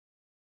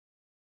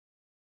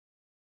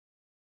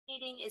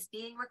Meeting is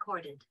being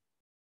recorded.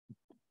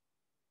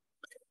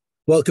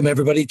 Welcome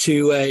everybody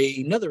to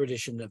another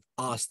edition of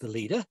Ask the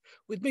Leader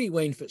with me,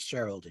 Wayne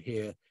Fitzgerald,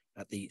 here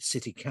at the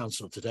City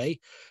Council today.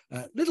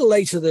 A little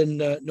later than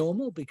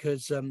normal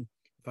because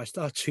if I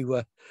start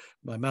to,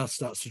 my mouth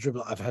starts to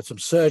dribble. I've had some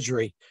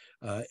surgery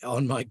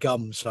on my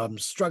gum, so I'm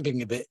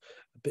struggling a bit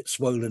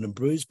swollen and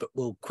bruised, but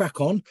we'll crack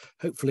on.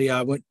 Hopefully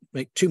I won't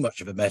make too much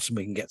of a mess and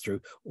we can get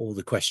through all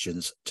the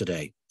questions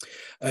today.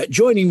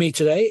 Joining me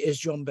today is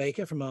John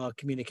Baker from our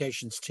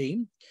communications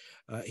team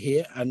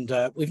here, and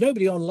we've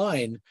nobody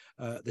online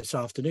this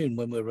afternoon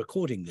when we're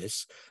recording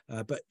this,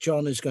 but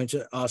John is going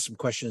to ask some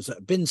questions that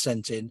have been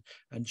sent in.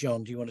 And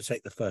John, do you want to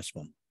take the first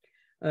one?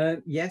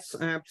 Yes,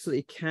 I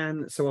absolutely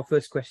can. So our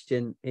first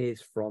question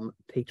is from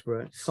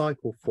Peterborough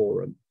Cycle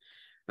Forum.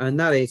 And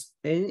that is,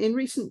 in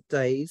recent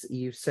days,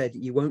 you've said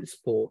you won't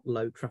support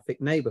low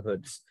traffic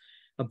neighbourhoods.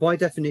 And by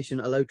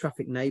definition, a low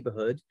traffic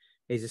neighbourhood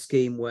is a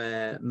scheme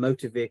where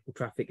motor vehicle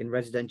traffic in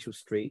residential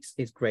streets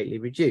is greatly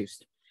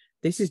reduced.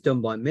 This is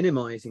done by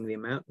minimising the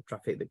amount of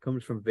traffic that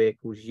comes from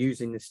vehicles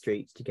using the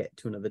streets to get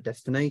to another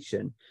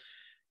destination.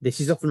 This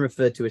is often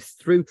referred to as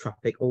through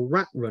traffic or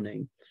rat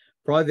running.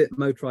 Private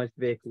motorised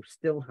vehicles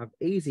still have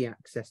easy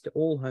access to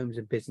all homes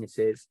and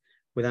businesses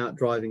without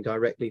driving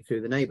directly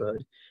through the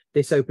neighbourhood.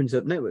 This opens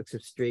up networks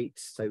of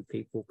streets so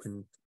people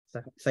can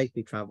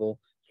safely travel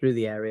through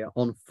the area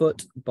on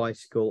foot,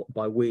 bicycle,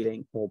 by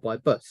wheeling or by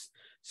bus.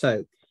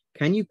 So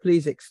can you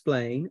please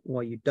explain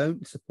why you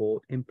don't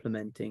support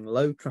implementing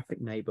low traffic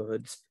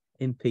neighbourhoods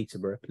in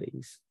Peterborough,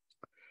 please?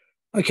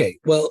 Okay,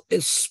 well,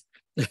 it's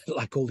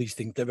like all these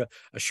things, they're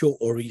a short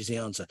or easy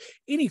answer.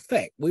 In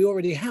effect, we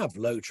already have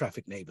low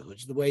traffic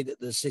neighbourhoods, the way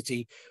that the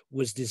city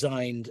was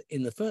designed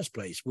in the first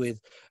place, with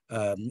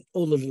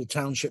all the little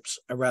townships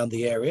around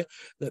the area,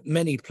 that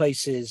many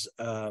places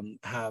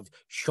have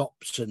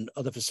shops and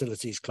other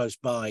facilities close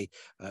by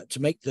to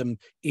make them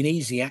in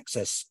easy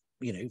access,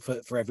 you know,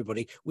 for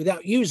everybody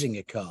without using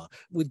a car,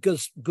 with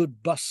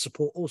good bus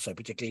support also,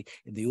 particularly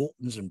in the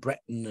Ortons and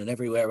Bretton and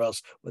everywhere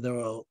else where they're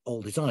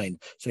all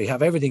designed. So you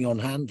have everything on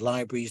hand,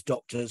 libraries,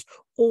 doctors,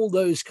 all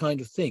those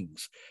kind of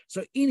things.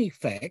 So in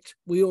effect,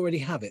 we already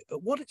have it.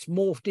 But what it's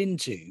morphed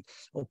into,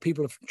 or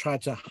people have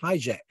tried to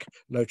hijack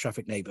low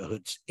traffic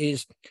neighborhoods,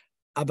 is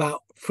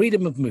about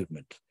freedom of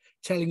movement,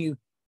 telling you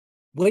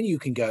when you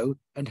can go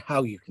and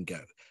how you can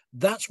go.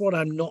 That's what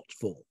I'm not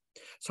for.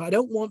 So I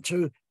don't want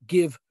to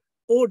give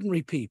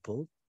ordinary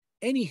people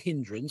any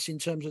hindrance in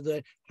terms of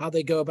how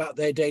they go about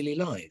their daily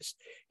lives.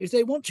 If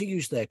they want to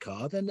use their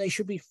car, then they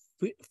should be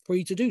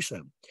free to do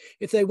so.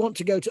 If they want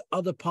to go to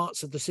other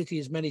parts of the city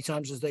as many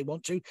times as they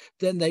want to,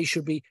 then they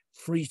should be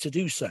free to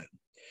do so.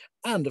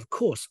 And of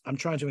course, I'm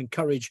trying to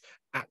encourage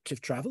active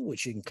travel,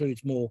 which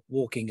includes more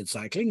walking and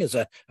cycling, as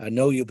I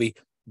know you'll be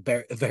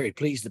very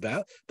pleased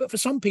about. But for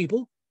some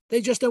people,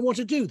 they just don't want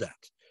to do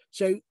that.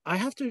 So I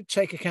have to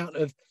take account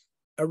of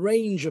a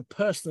range of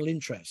personal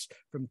interests,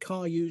 from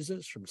car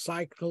users, from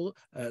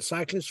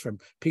cyclists, from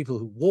people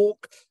who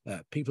walk,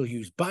 people who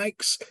use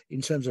bikes,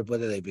 in terms of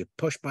whether they be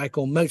push bike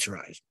or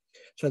motorized.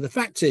 So the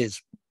fact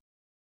is,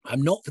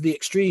 I'm not for the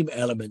extreme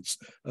elements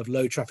of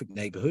low traffic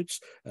neighborhoods,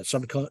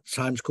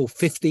 sometimes called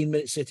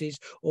 15-minute cities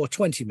or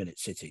 20-minute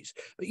cities.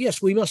 But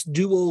yes, we must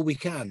do all we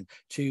can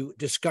to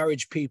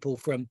discourage people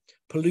from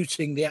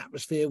polluting the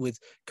atmosphere with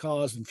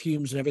cars and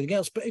fumes and everything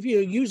else. But if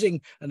you're using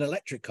an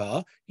electric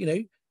car, you know,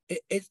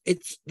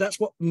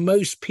 that's what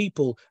most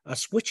people are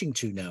switching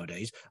to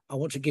nowadays. I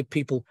want to give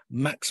people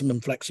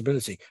maximum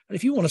flexibility. And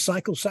if you want to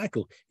cycle,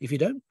 cycle. If you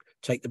don't,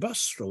 take the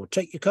bus or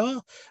take your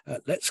car.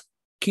 Let's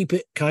keep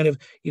it kind of,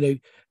 you know,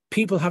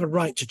 people have a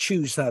right to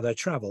choose how they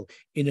travel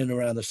in and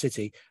around the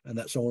city. And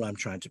that's all I'm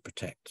trying to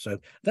protect. So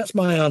that's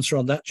my answer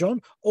on that,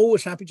 John.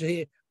 Always happy to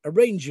hear a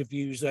range of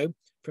views, though,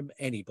 from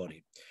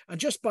anybody. And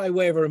just by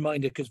way of a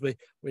reminder, because we're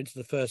into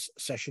the first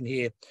session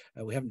here,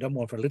 we haven't done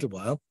one for a little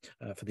while,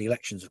 for the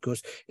elections, of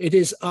course. It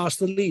is Ask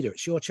the Leader.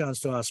 It's your chance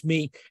to ask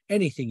me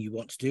anything you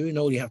want to do, and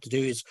all you have to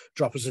do is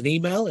drop us an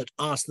email at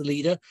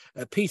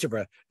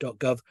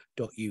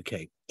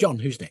asktheleader@peterborough.gov.uk. John,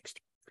 who's next?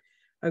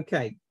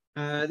 Okay,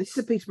 this is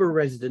a Peterborough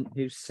resident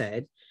who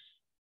said,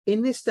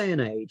 in this day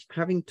and age,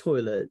 having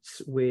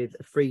toilets with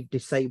a free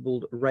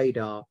disabled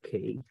radar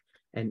key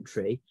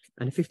entry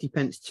and a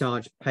 50p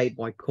charge paid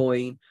by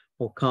coin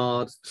or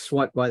cards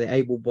swiped by the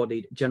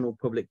able-bodied general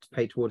public to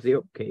pay towards the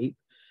upkeep,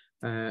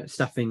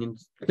 staffing and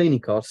cleaning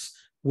costs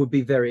would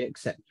be very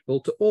acceptable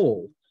to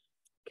all.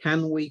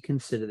 Can we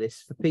consider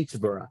this for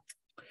Peterborough?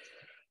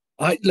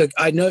 Look,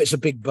 I know it's a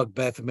big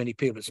bugbear for many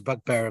people. It's a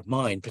bugbear of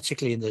mine,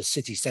 particularly in the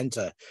city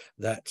centre,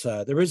 that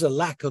there is a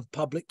lack of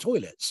public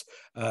toilets.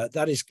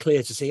 That is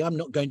clear to see. I'm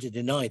not going to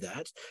deny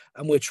that.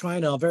 And we're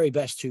trying our very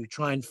best to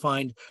try and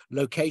find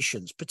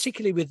locations,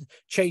 particularly with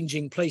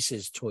changing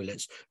places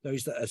toilets,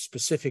 those that are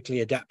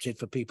specifically adapted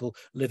for people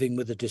living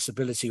with a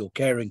disability or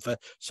caring for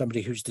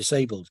somebody who's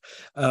disabled.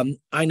 And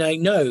I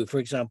know, for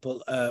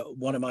example,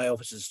 one of my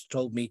officers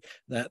told me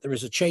that there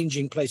is a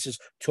changing places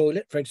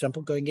toilet, for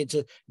example, going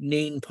into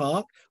Neen Park,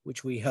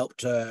 which we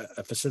helped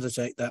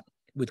facilitate that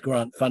with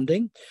grant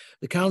funding.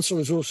 The council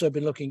has also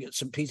been looking at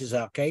St Peter's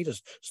Arcade, a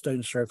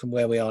stone's throw from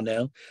where we are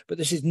now, but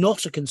this is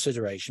not a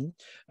consideration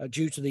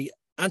due to the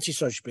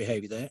antisocial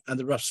behaviour there and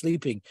the rough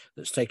sleeping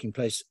that's taking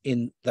place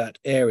in that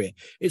area.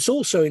 It's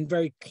also in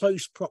very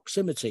close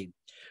proximity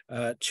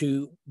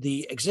to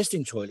the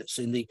existing toilets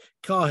in the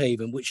Car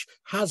Haven, which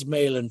has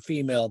male and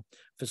female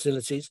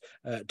facilities,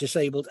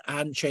 disabled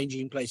and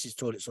changing places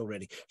toilets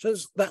already. So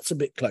that's a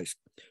bit close.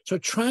 So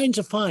trying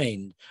to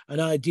find an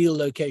ideal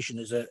location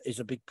is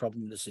a big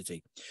problem in the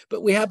city.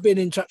 But we have been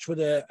in touch with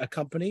a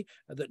company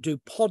that do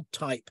pod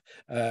type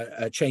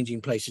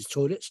changing places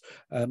toilets,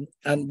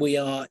 and we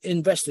are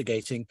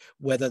investigating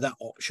whether that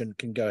option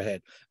can go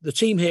ahead. The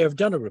team here have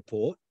done a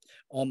report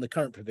on the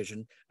current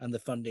provision and the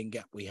funding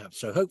gap we have.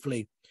 So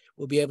hopefully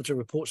we'll be able to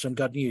report some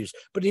good news.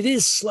 But it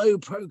is slow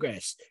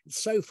progress.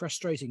 It's so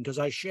frustrating because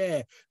I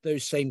share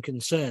those same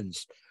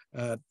concerns,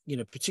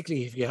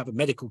 particularly if you have a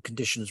medical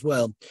condition as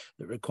well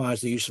that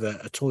requires the use of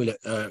a toilet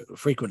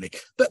frequently.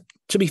 But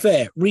to be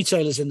fair,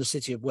 retailers in the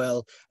city of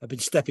Well have been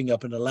stepping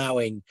up and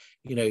allowing,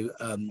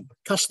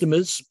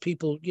 customers,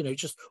 people,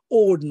 just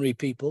ordinary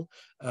people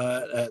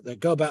that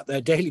go about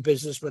their daily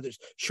business, whether it's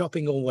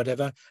shopping or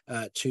whatever,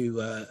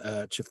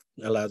 to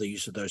allow the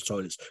use of those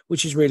toilets,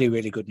 which is really,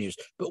 really good news.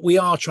 But we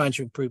are trying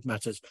to improve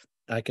matters.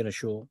 I can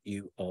assure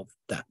you of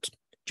that.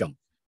 John.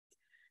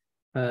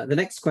 The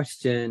next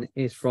question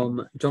is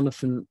from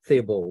Jonathan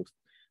Theobald.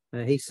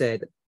 He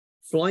said,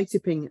 fly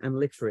tipping and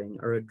littering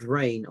are a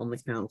drain on the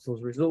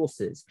council's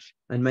resources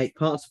and make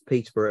parts of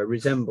Peterborough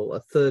resemble a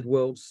third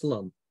world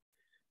slum.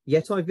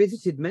 Yet I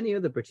visited many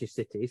other British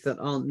cities that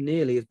aren't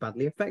nearly as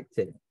badly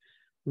affected.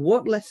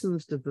 What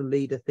lessons does the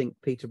leader think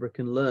Peterborough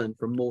can learn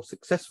from more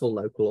successful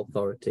local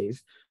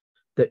authorities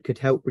that could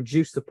help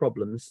reduce the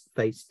problems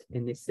faced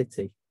in this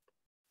city?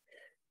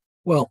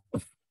 Well,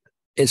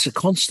 it's a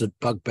constant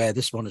bugbear,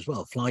 this one as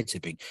well, fly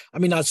tipping. I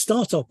mean, I'd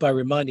start off by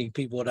reminding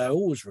people what I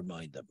always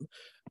remind them.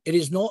 It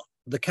is not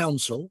the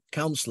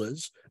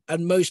councillors,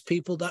 and most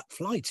people that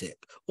fly tip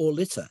or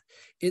litter.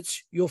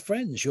 It's your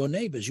friends, your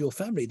neighbours, your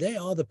family. They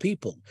are the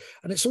people.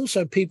 And it's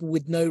also people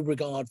with no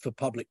regard for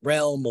public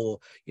realm, or,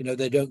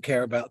 they don't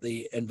care about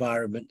the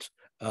environment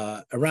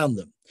around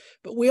them.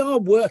 But we are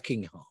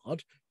working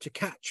hard to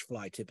catch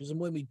fly tippers. And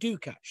when we do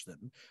catch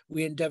them,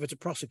 we endeavour to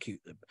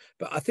prosecute them.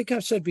 But I think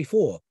I've said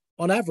before,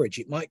 on average,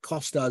 it might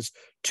cost us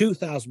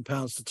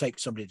 £2,000 to take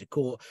somebody to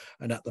court.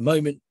 And at the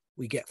moment,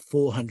 we get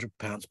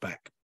 £400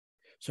 back.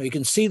 So you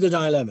can see the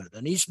dilemma.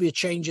 There needs to be a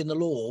change in the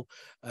law.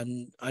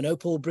 And I know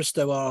Paul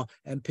Bristow, our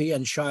MP,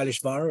 and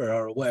Shailesh Vara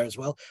are aware as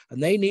well.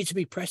 And they need to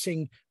be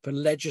pressing for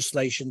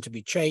legislation to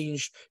be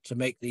changed to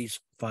make these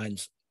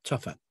fines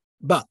tougher.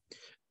 But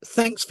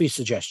thanks for your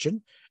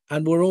suggestion.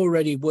 And we're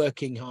already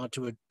working hard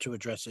to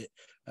address it,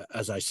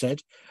 as I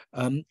said.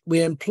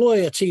 We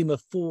employ a team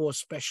of 4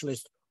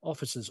 specialist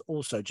officers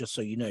also, just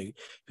so you know,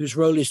 whose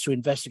role is to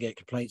investigate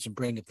complaints and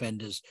bring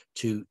offenders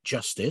to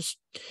justice.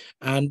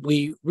 And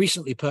we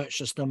recently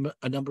purchased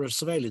a number of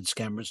surveillance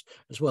cameras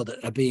as well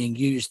that are being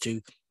used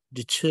to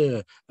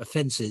deter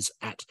offences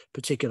at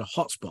particular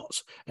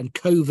hotspots and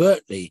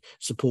covertly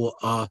support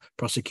our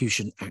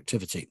prosecution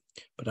activity.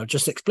 But I've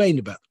just explained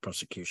about the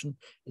prosecution.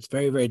 It's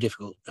very, very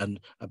difficult, and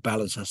a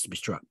balance has to be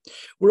struck.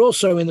 We're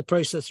also in the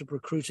process of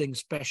recruiting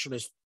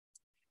specialist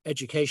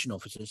education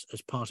officers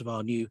as part of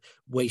our new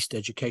waste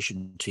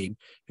education team,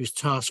 whose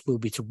task will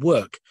be to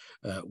work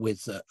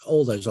with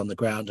all those on the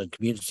ground and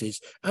communities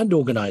and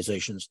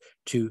organisations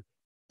to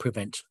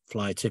prevent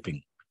fly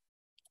tipping.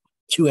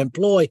 To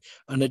employ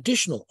an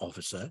additional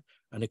officer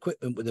and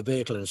equipment with a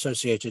vehicle and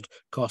associated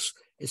costs,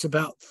 it's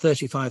about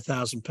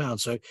 £35,000,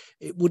 so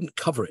it wouldn't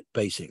cover it,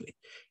 basically.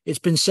 It's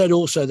been said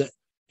also that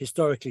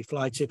historically,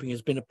 fly tipping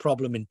has been a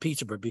problem in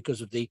Peterborough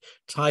because of the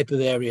type of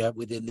area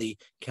within the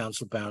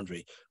council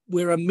boundary.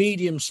 We're a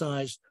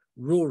medium-sized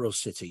rural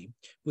city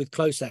with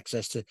close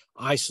access to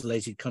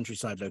isolated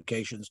countryside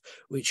locations,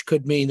 which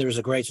could mean there is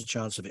a greater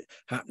chance of it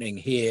happening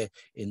here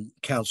in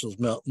councils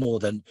more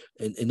than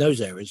in those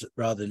areas,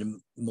 rather than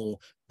in more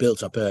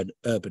built-up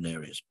urban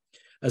areas.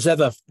 As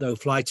ever, though,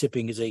 fly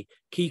tipping is a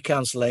key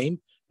council aim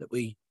that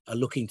we are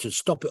looking to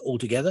stop it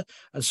altogether,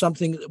 and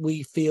something that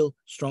we feel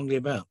strongly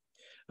about.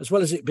 As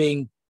well as it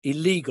being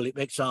illegal, it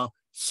makes our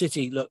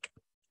city look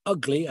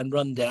ugly and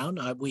run down.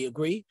 We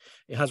agree.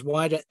 It has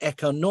wider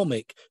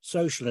economic,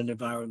 social and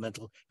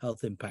environmental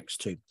health impacts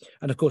too.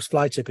 And of course,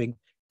 fly tipping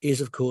is,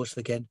 of course,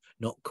 again,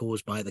 not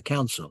caused by the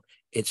council.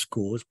 It's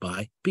caused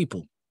by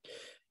people.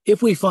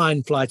 If we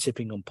find fly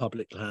tipping on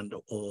public land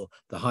or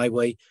the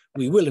highway,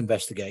 we will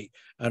investigate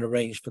and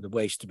arrange for the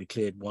waste to be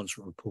cleared once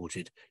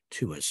reported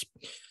to us.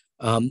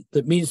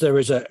 That means there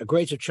is a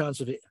greater chance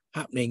of it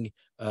happening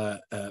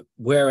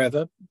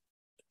wherever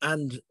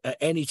and at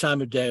any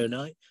time of day or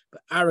night.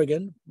 But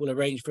Aragon will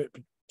arrange for it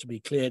to be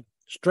cleared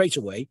straight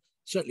away,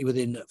 certainly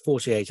within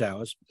 48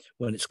 hours.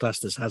 When it's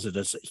classed as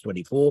hazardous, it's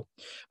 24.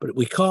 But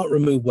we can't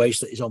remove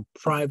waste that is on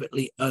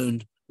privately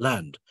owned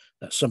land.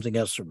 That's something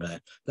else from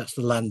there. That's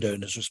the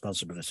landowner's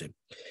responsibility.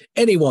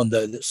 Anyone,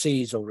 though, that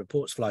sees or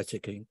reports fly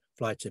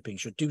fly tipping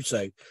should do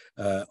so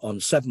on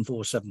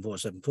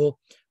 747474.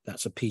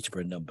 That's a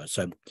Peterborough number.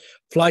 So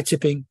fly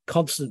tipping,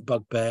 constant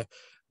bugbear.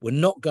 We're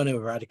not going to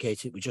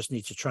eradicate it. We just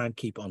need to try and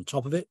keep on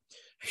top of it.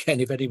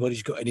 Again, if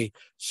anybody's got any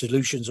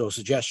solutions or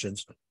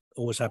suggestions,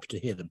 always happy to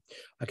hear them.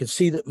 I can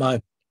see that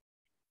my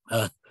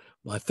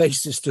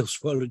face is still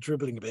swollen,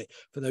 dribbling a bit.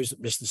 For those that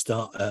missed the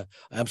start, I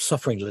am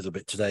suffering a little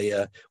bit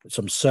today with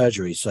some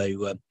surgery.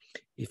 So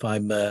if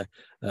I'm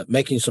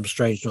making some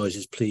strange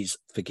noises, please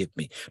forgive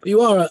me. But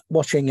you are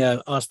watching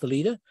Ask the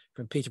Leader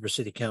from Peterborough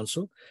City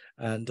Council,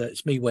 and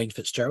it's me, Wayne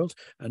Fitzgerald.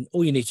 And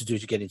all you need to do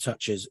to get in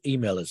touch is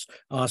email us,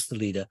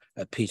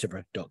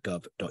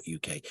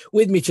 asktheleader@peterborough.gov.uk.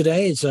 With me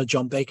today is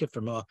John Baker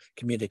from our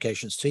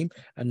communications team,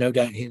 and no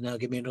doubt he'll now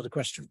give me another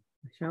question.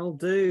 Shall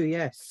do,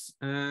 yes.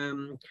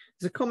 There's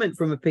a comment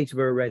from a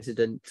Peterborough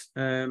resident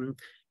who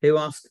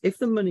asked if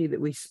the money that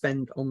we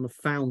spend on the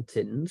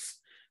fountains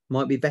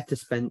might be better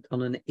spent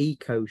on an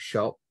eco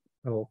shop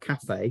or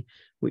cafe,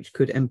 which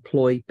could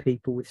employ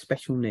people with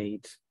special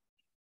needs.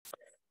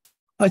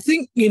 I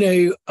think,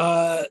 there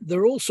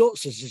are all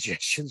sorts of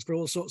suggestions for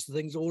all sorts of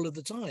things all of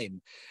the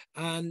time.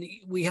 And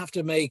we have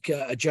to make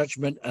a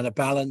judgment and a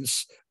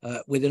balance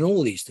within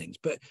all these things.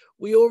 But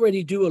we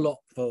already do a lot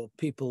for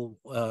people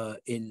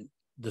in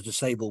the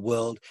disabled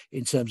world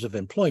in terms of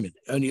employment.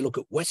 Only look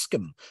at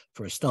Westcombe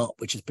for a start,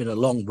 which has been a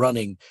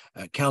long-running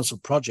council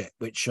project,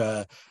 which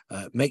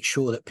makes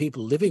sure that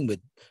people living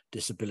with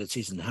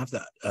disabilities and have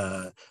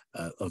that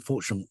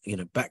unfortunate,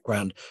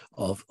 background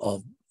of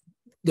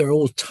there are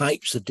all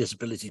types of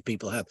disabilities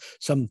people have,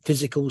 some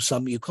physical,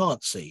 some you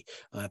can't see.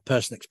 I have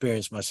personal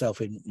experience myself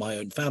in my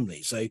own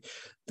family. So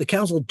the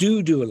council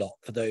do a lot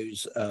for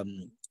those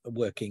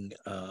working,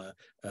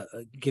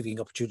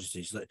 giving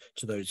opportunities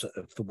to those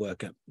for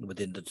work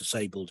within the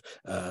disabled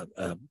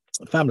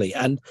family.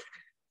 And,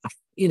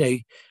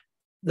 the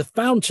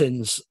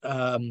fountains,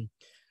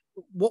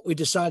 what we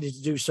decided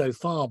to do so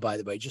far, by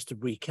the way, just to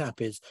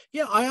recap, is,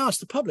 I asked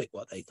the public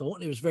what they thought,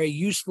 and it was very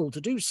useful to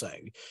do so,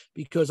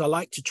 because I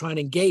like to try and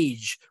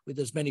engage with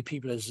as many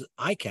people as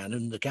I can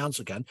and the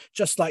council can,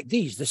 just like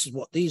these. This is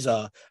what these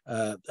are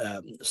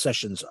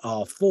sessions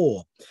are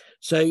for.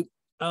 So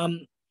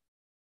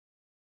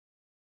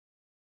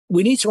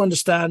we need to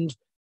understand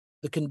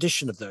the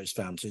condition of those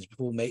fountains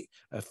before we make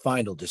a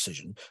final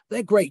decision.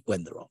 They're great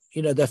when they're on,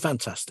 they're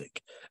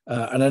fantastic.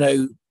 And I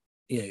know,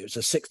 it's a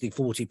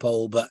 60-40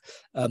 poll, but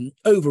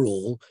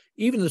overall,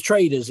 even the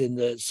traders in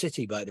the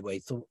city, by the way,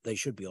 thought they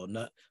should be on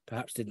that,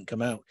 perhaps didn't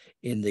come out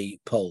in the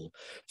poll.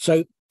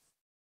 So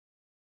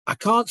I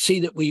can't see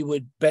that we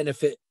would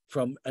benefit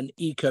from an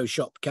eco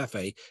shop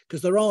cafe,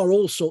 because there are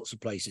all sorts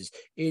of places.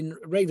 In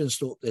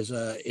Ravensthorpe, there's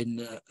in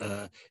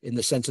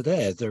the centre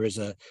there is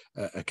a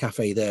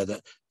cafe there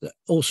that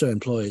also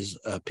employs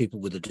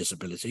people with a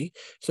disability.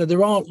 So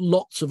there are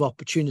lots of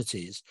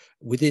opportunities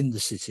within the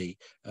city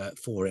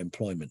for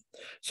employment.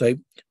 So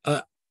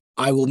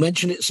I will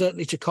mention it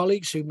certainly to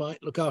colleagues who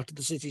might look after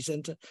the city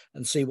centre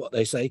and see what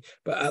they say.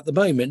 But at the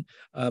moment,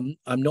 I'm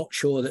not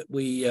sure that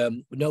we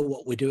know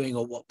what we're doing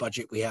or what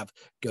budget we have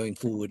going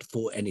forward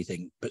for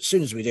anything. But as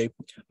soon as we do,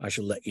 I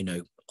shall let you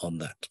know on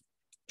that.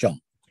 John.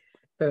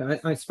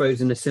 I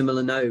suppose in a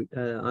similar note,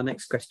 our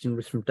next question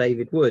was from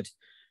David Wood,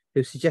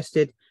 who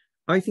suggested,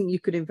 I think you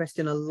could invest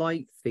in a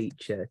light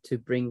feature to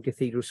bring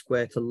Cathedral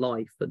Square to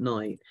life at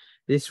night.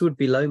 This would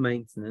be low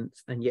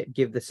maintenance and yet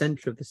give the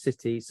centre of the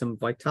city some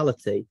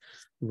vitality,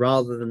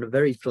 rather than a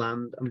very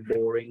bland and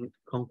boring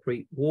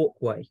concrete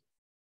walkway.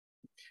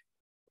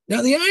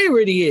 Now, the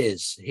irony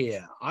is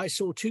here, I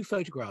saw two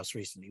photographs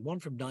recently, one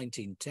from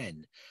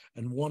 1910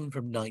 and one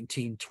from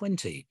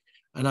 1920.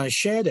 And I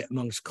shared it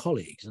amongst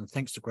colleagues, and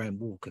thanks to Graham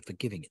Walker for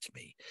giving it to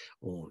me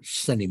or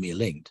sending me a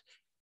link.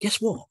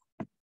 Guess what?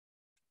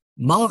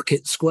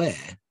 Market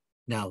Square,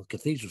 now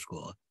Cathedral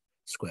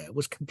Square,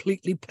 was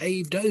completely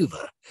paved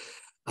over,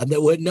 and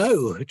there were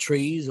no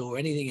trees or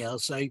anything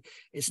else. So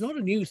it's not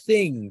a new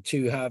thing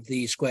to have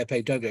the square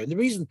paved over. And the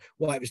reason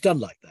why it was done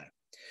like that,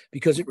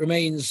 because it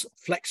remains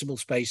flexible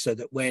space, so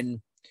that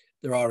when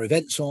there are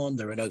events on,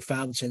 there are no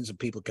fountains, and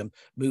people can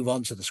move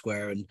onto the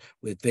square and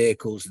with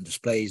vehicles and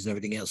displays and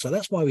everything else. So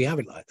that's why we have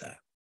it like that.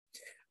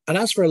 And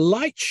as for a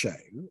light show,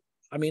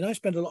 I mean, I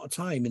spend a lot of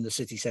time in the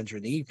city centre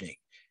in the evening.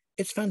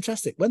 It's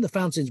fantastic. When the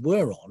fountains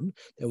were on,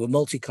 there were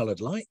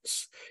multicoloured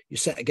lights. You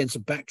set against a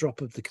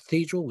backdrop of the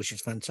cathedral, which is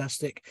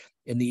fantastic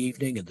in the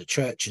evening, and the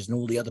churches and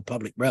all the other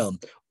public realm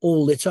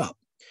all lit up.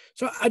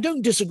 So I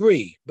don't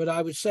disagree, but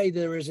I would say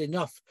there is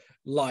enough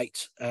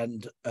light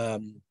and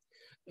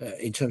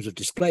in terms of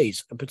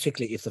displays, and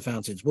particularly if the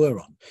fountains were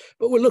on.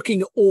 But we're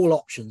looking at all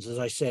options, as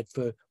I said,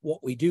 for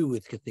what we do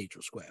with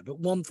Cathedral Square. But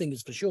one thing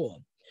is for sure,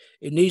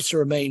 it needs to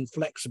remain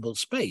flexible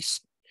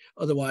space.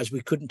 Otherwise, we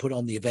couldn't put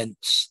on the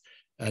events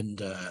and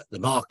the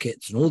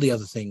markets and all the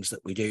other things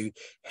that we do.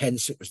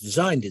 Hence, it was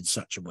designed in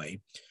such a way.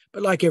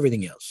 But like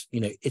everything else,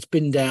 it's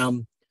been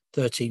down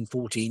 13,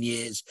 14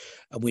 years,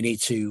 and we need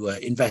to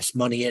invest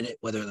money in it,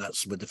 whether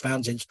that's with the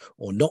fountains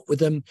or not with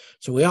them.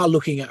 So we are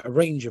looking at a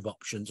range of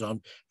options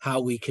on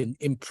how we can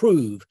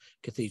improve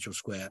Cathedral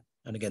Square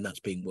And again, that's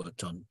being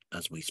worked on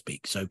as we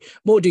speak. So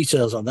more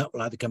details on that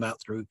will either come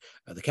out through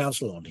the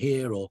council on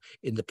here or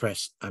in the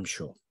press, I'm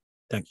sure.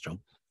 Thanks, John.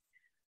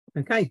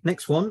 Okay,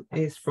 next one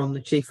is from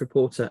the chief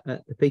reporter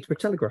at the Peterborough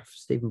Telegraph,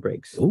 Stephen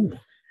Briggs. Ooh.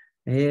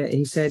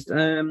 He said,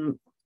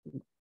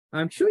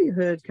 I'm sure you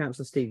heard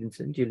Councillor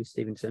Julie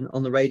Stevenson,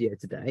 on the radio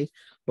today,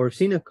 or have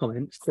seen her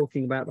comments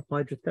talking about the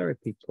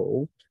hydrotherapy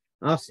pool,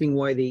 asking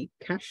why the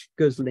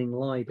cash-guzzling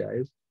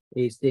Lido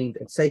is deemed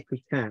a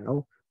sacred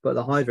cow, but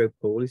the hydro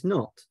pool is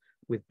not,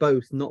 with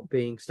both not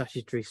being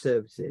statutory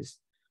services.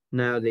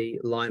 Now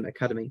the Lyme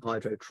Academy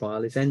hydro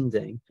trial is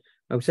ending.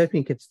 I was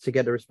hoping to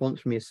get a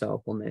response from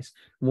yourself on this,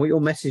 and what your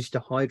message to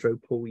hydro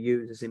pool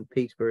users in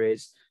Peterborough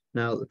is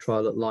now that the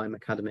trial at Lyme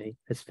Academy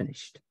has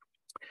finished.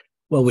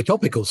 Well, we're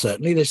topical,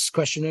 certainly. This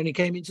question only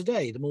came in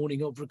today, the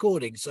morning of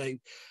recording. So,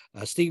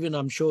 Stephen,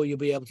 I'm sure you'll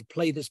be able to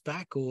play this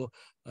back, or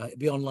it'll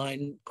be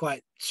online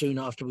quite soon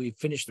after we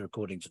finish the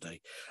recording today.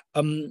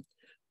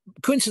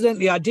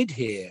 Coincidentally, I did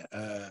hear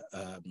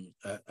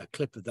a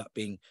clip of that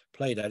being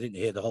played. I didn't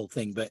hear the whole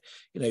thing, but,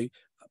 you know,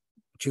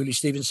 Julie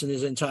Stevenson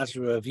is entitled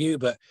to her view,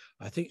 but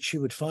I think she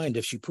would find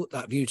if she put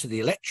that view to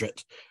the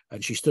electorate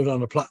and she stood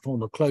on a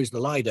platform of close the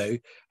Lido,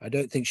 I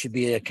don't think she'd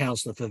be a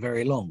councillor for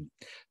very long.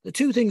 The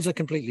two things are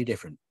completely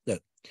different.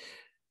 Look,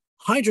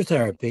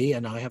 hydrotherapy,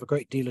 and I have a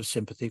great deal of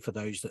sympathy for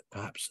those that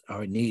perhaps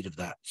are in need of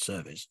that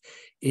service,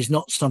 is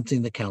not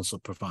something the council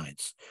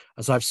provides.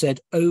 As I've said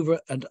over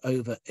and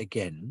over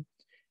again,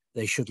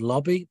 users should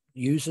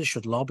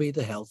lobby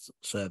the health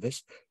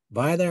service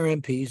via their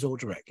MPs or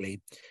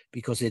directly,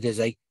 because it is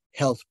a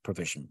health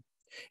provision.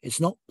 It's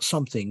not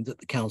something that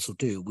the council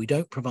do. We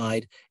don't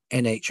provide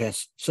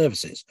NHS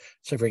services.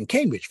 So in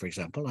Cambridge, for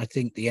example, I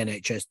think the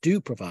NHS do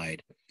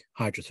provide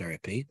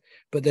hydrotherapy,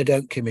 but they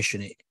don't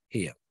commission it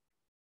here.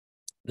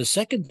 The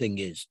second thing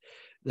is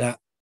that,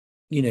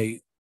 you know,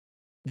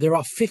 there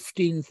are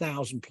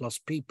 15,000 plus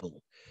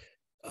people,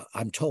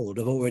 I'm told,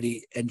 have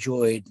already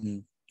enjoyed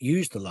and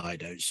used the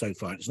Lido so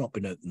far. It's not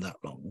been open that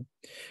long.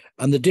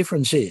 And the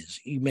difference is,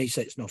 you may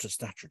say it's not a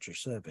statutory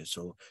service,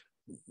 or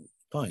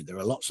fine, there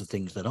are lots of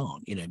things that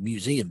aren't, you know,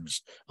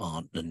 museums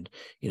aren't, and,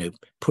 you know,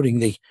 putting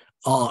the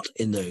art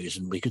in those,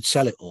 and we could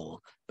sell it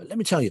all. But let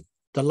me tell you,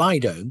 the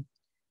Lido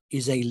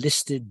is a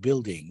listed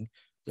building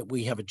that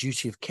we have a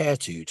duty of care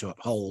to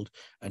uphold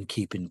and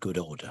keep in good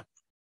order.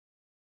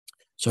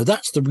 So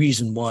that's the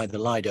reason why the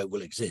Lido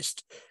will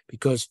exist,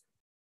 because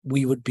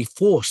we would be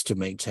forced to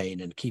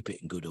maintain and keep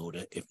it in good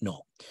order if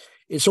not.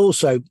 It's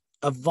also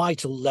a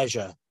vital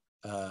leisure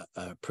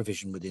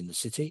provision within the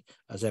city,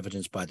 as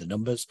evidenced by the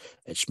numbers.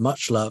 It's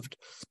much loved,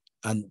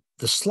 and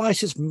the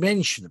slightest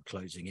mention of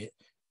closing it,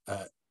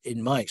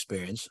 in my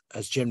experience,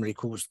 has generally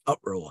caused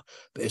uproar.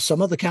 But if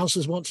some other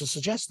councillors want to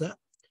suggest that,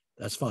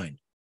 that's fine.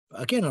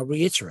 But again, I'll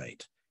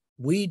reiterate,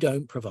 we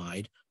don't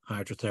provide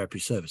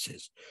hydrotherapy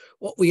services.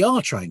 What we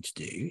are trying to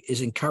do is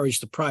encourage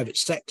the private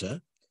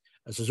sector,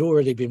 as has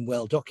already been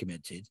well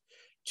documented,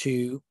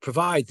 to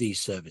provide these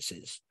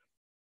services.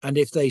 And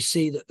if they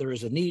see that there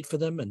is a need for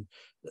them, and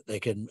that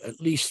they can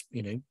at least,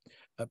 you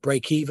know,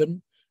 break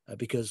even,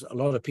 because a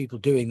lot of people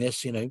doing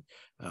this, you know,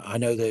 I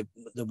know the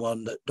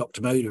one that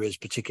Dr. Moda is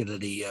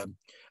particularly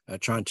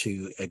trying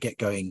to get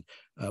going,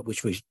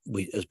 which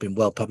has been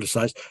well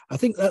publicised. I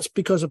think that's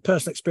because of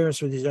personal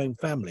experience with his own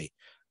family.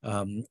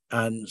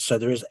 And so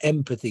there is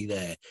empathy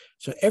there.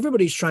 So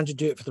everybody's trying to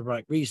do it for the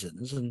right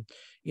reasons. And,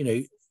 you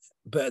know,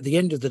 but at the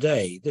end of the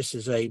day, this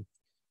is a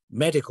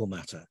medical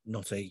matter,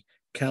 not a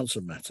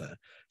council matter.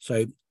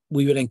 So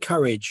we would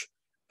encourage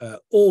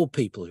all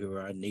people who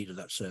are in need of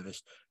that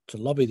service to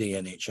lobby the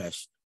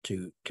NHS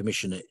to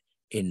commission it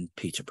in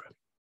Peterborough.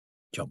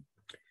 John.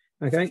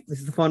 Okay, this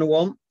is the final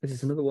one. This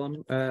is another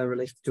one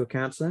related to a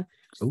councillor.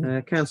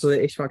 Councillor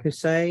Ishfaq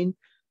Hussain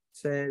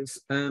says,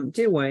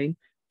 Dear Wayne,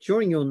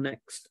 during your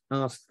next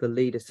Ask the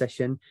Leader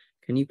session,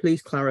 can you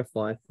please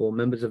clarify for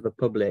members of the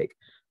public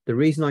the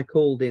reason I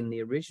called in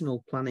the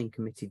original planning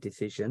committee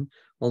decision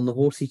on the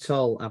Horsey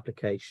Toll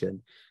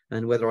application,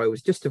 and whether I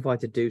was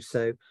justified to do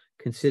so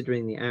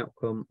considering the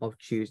outcome of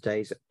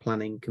Tuesday's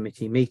planning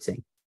committee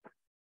meeting?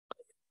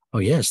 Oh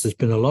yes, there's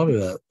been a lot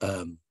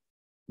of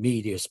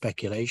media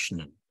speculation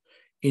and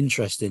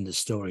interest in the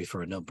story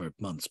for a number of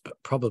months, but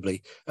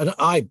probably, and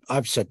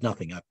I've said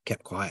nothing. I've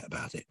kept quiet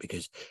about it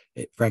because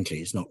it, frankly,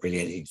 it's not really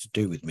anything to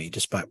do with me,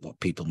 despite what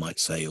people might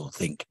say or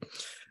think.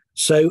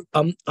 So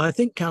I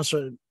think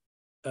Councillor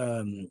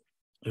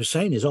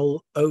Hussain is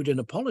owed an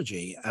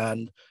apology,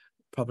 and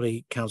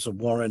probably Councillor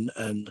Warren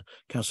and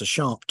Councillor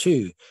Sharp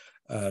too,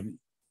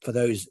 for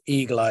those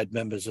eagle-eyed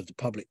members of the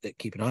public that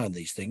keep an eye on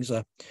these things.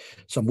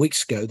 Some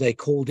weeks ago, they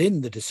called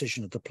in the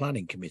decision of the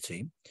planning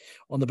committee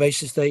on the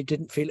basis they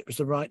didn't feel it was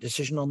the right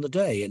decision on the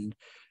day, and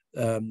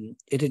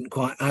it didn't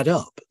quite add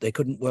up. They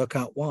couldn't work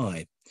out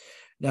why.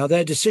 Now,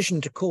 their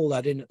decision to call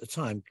that in at the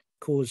time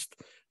caused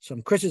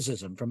some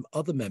criticism from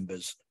other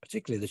members,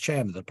 particularly the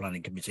chairman of the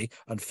planning committee,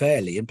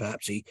 unfairly, and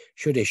perhaps he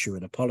should issue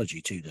an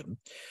apology to them,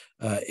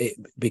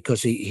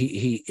 because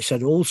he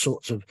said all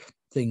sorts of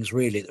things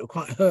really that were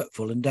quite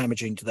hurtful and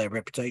damaging to their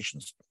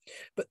reputations.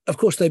 But of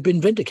course, they've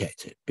been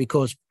vindicated,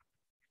 because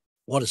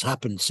what has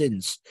happened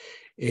since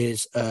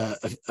is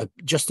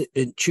just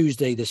in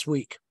Tuesday this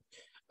week,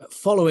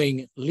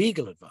 following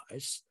legal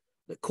advice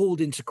that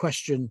called into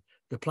question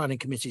the planning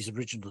committee's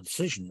original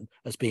decision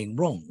as being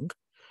wrong,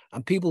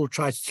 and people will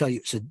try to tell you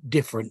it's a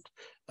different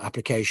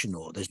application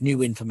or there's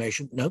new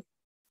information. No,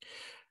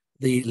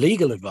 the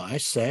legal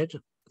advice said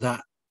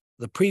that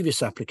the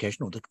previous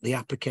application, or the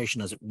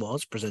application as it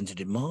was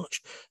presented in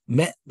March,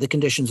 met the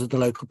conditions of the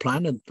local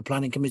plan, and the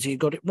planning committee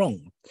got it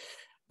wrong.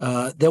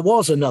 There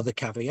was another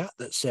caveat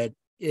that said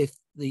if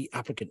the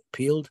applicant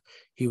appealed,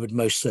 he would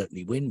most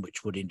certainly win,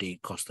 which would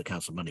indeed cost the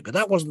council money. But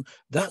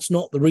that's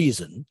not the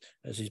reason,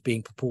 as is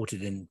being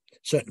purported in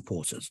certain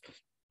quarters.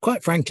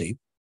 Quite frankly,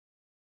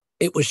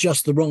 it was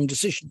just the wrong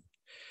decision.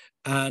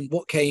 And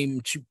what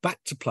came back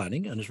to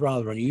planning, and is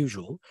rather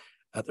unusual,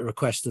 at the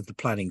request of the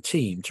planning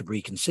team to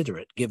reconsider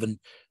it, given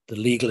the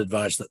legal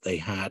advice that they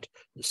had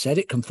that said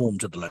it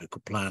conformed to the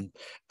local plan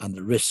and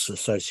the risks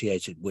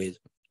associated with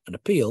an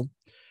appeal.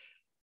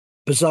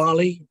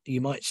 Bizarrely,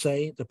 you might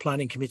say, the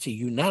planning committee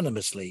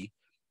unanimously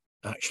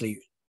actually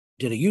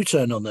did a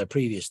U-turn on their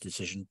previous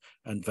decision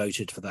and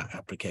voted for that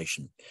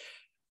application.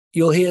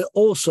 You'll hear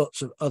all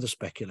sorts of other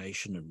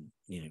speculation and,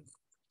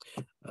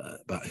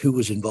 about who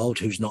was involved,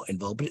 who's not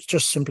involved, but it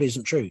just simply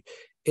isn't true.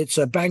 It's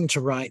a bang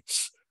to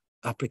rights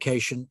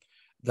application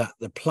that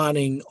the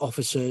planning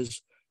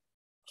officers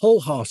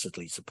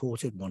wholeheartedly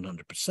supported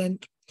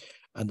 100%,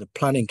 and the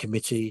planning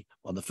committee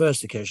on the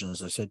first occasion,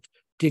 as I said,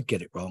 did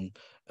get it wrong.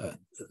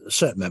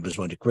 Certain members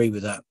won't agree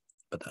with that,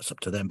 but that's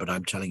up to them, but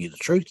I'm telling you the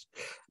truth.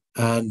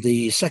 And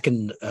the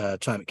second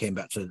time it came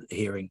back to the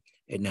hearing,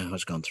 it now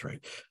has gone through.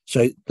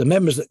 So the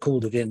members that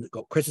called it in that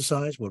got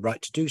criticised were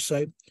right to do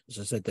so. As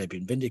I said, they've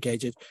been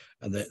vindicated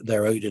and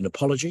they're owed an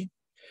apology.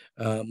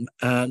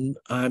 And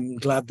I'm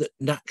glad that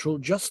natural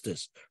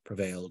justice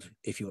prevailed,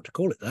 if you want to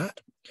call it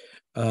that.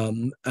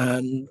 And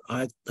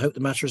I hope the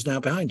matter is now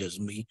behind us,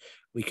 and we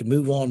can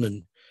move on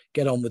and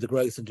get on with the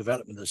growth and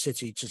development of the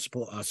city to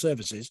support our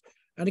services.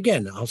 And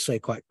again, I'll say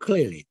quite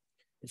clearly,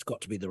 it's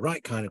got to be the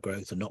right kind of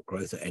growth and not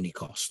growth at any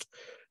cost.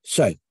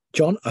 So,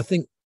 John, I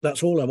think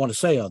that's all I want to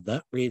say on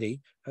that,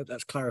 really. Hope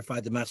that's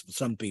clarified the matter for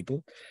some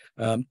people.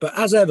 But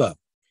as ever,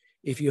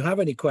 if you have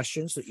any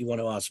questions that you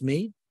want to ask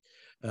me,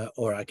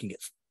 or I can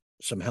get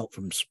some help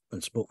from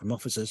and support from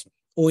officers,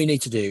 all you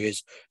need to do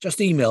is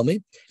just email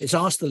me. It's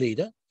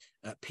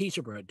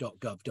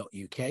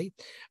asktheleader@peterborough.gov.uk,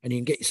 and you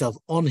can get yourself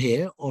on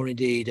here, or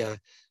indeed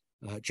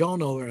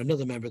John or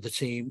another member of the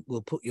team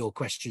will put your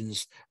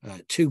questions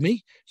to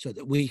me so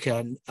that we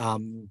can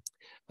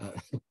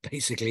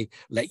basically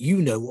let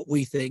you know what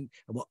we think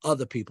and what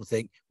other people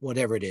think.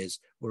 Whatever it is,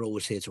 we're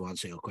always here to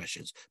answer your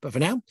questions. But for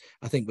now,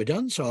 I think we're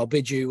done. So I'll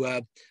bid you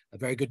a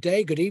very good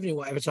day, good evening,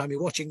 whatever time you're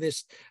watching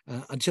this,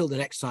 until the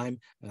next time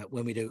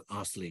when we do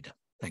Ask the Leader.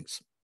 Thanks.